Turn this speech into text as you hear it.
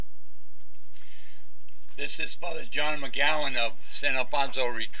This is Father John McGowan of San Alfonso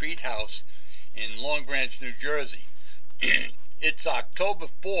Retreat House in Long Branch, New Jersey. It's October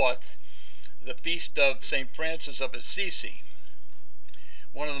 4th, the feast of St. Francis of Assisi,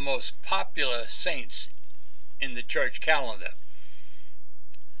 one of the most popular saints in the church calendar.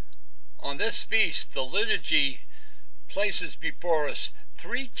 On this feast, the liturgy places before us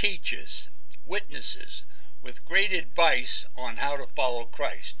three teachers, witnesses, with great advice on how to follow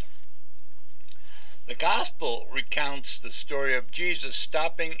Christ. The Gospel recounts the story of Jesus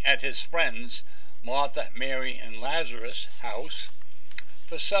stopping at his friends, Martha, Mary, and Lazarus' house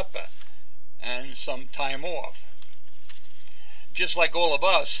for supper and some time off. Just like all of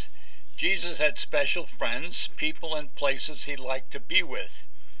us, Jesus had special friends, people, and places he liked to be with,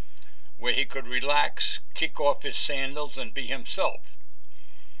 where he could relax, kick off his sandals, and be himself.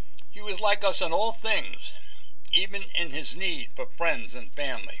 He was like us in all things, even in his need for friends and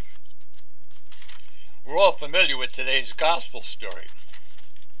family. We're all familiar with today's gospel story.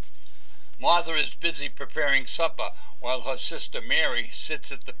 Martha is busy preparing supper while her sister Mary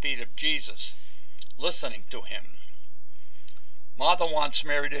sits at the feet of Jesus, listening to him. Martha wants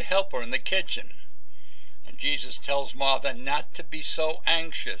Mary to help her in the kitchen, and Jesus tells Martha not to be so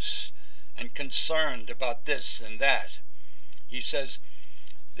anxious and concerned about this and that. He says,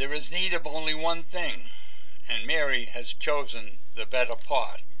 "There is need of only one thing, and Mary has chosen the better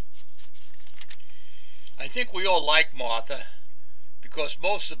part." I think we all like Martha because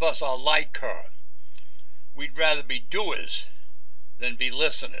most of us are like her. We'd rather be doers than be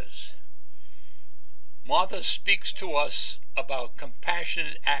listeners. Martha speaks to us about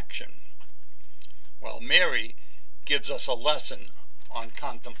compassionate action, while Mary gives us a lesson on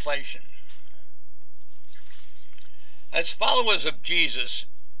contemplation. As followers of Jesus,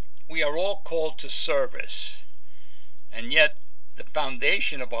 we are all called to service, and yet the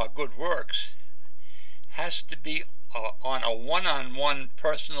foundation of our good works has to be on a one-on-one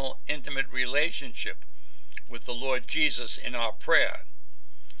personal, intimate relationship with the Lord Jesus in our prayer,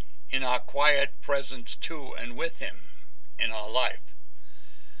 in our quiet presence to and with him in our life.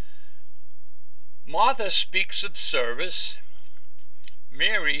 Martha speaks of service.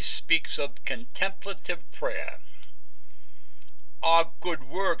 Mary speaks of contemplative prayer. Our good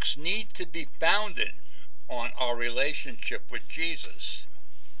works need to be founded on our relationship with Jesus.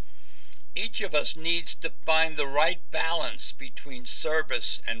 Each of us needs to find the right balance between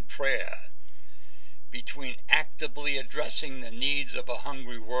service and prayer, between actively addressing the needs of a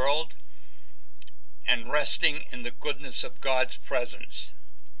hungry world and resting in the goodness of God's presence.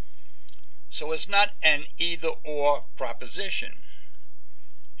 So it's not an either-or proposition.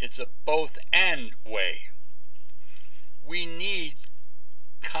 It's a both-and way. We need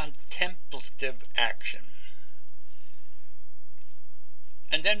contemplative action.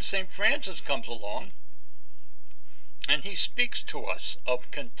 And then St. Francis comes along, and he speaks to us of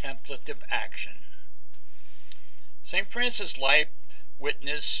contemplative action. St. Francis' life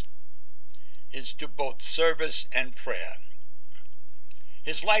witness is to both service and prayer.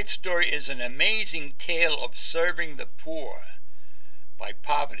 His life story is an amazing tale of serving the poor by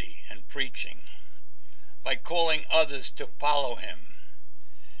poverty and preaching, by calling others to follow him,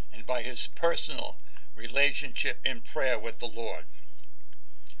 and by his personal relationship in prayer with the Lord.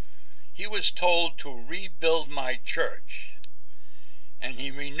 He was told to rebuild my church, and he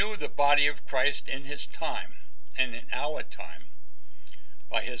renewed the body of Christ in his time and in our time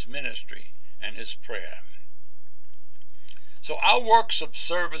by his ministry and his prayer. So our works of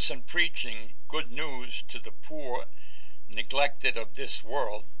service and preaching good news to the poor, neglected of this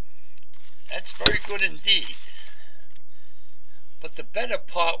world, that's very good indeed. But the better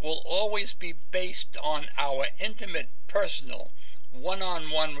part will always be based on our intimate, personal,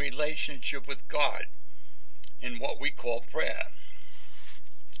 one-on-one relationship with God in what we call prayer.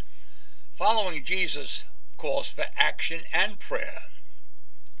 Following Jesus calls for action and prayer.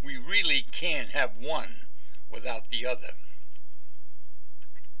 We really can't have one without the other.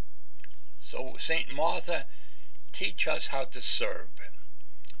 So St. Martha, teach us how to serve.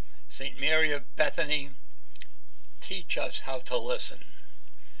 St. Mary of Bethany, teach us how to listen.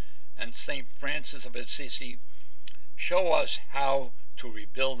 And St. Francis of Assisi, show us how to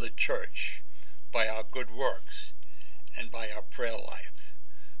rebuild the church by our good works and by our prayer life,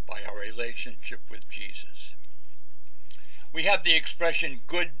 by our relationship with Jesus. We have the expression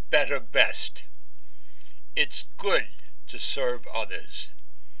good, better, best. It's good to serve others.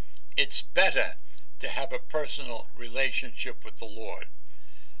 It's better to have a personal relationship with the Lord,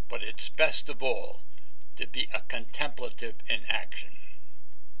 but it's best of all to be a contemplative in action,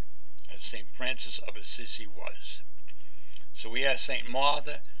 as St. Francis of Assisi was. So we have St.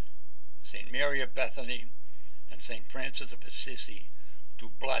 Martha, St. Mary of Bethany, and St. Francis of Assisi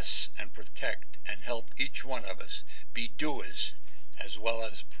to bless and protect and help each one of us be doers as well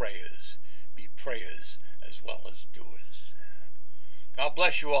as prayers. Be prayers as well as doers. God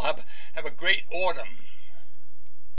bless you all. Have a great autumn.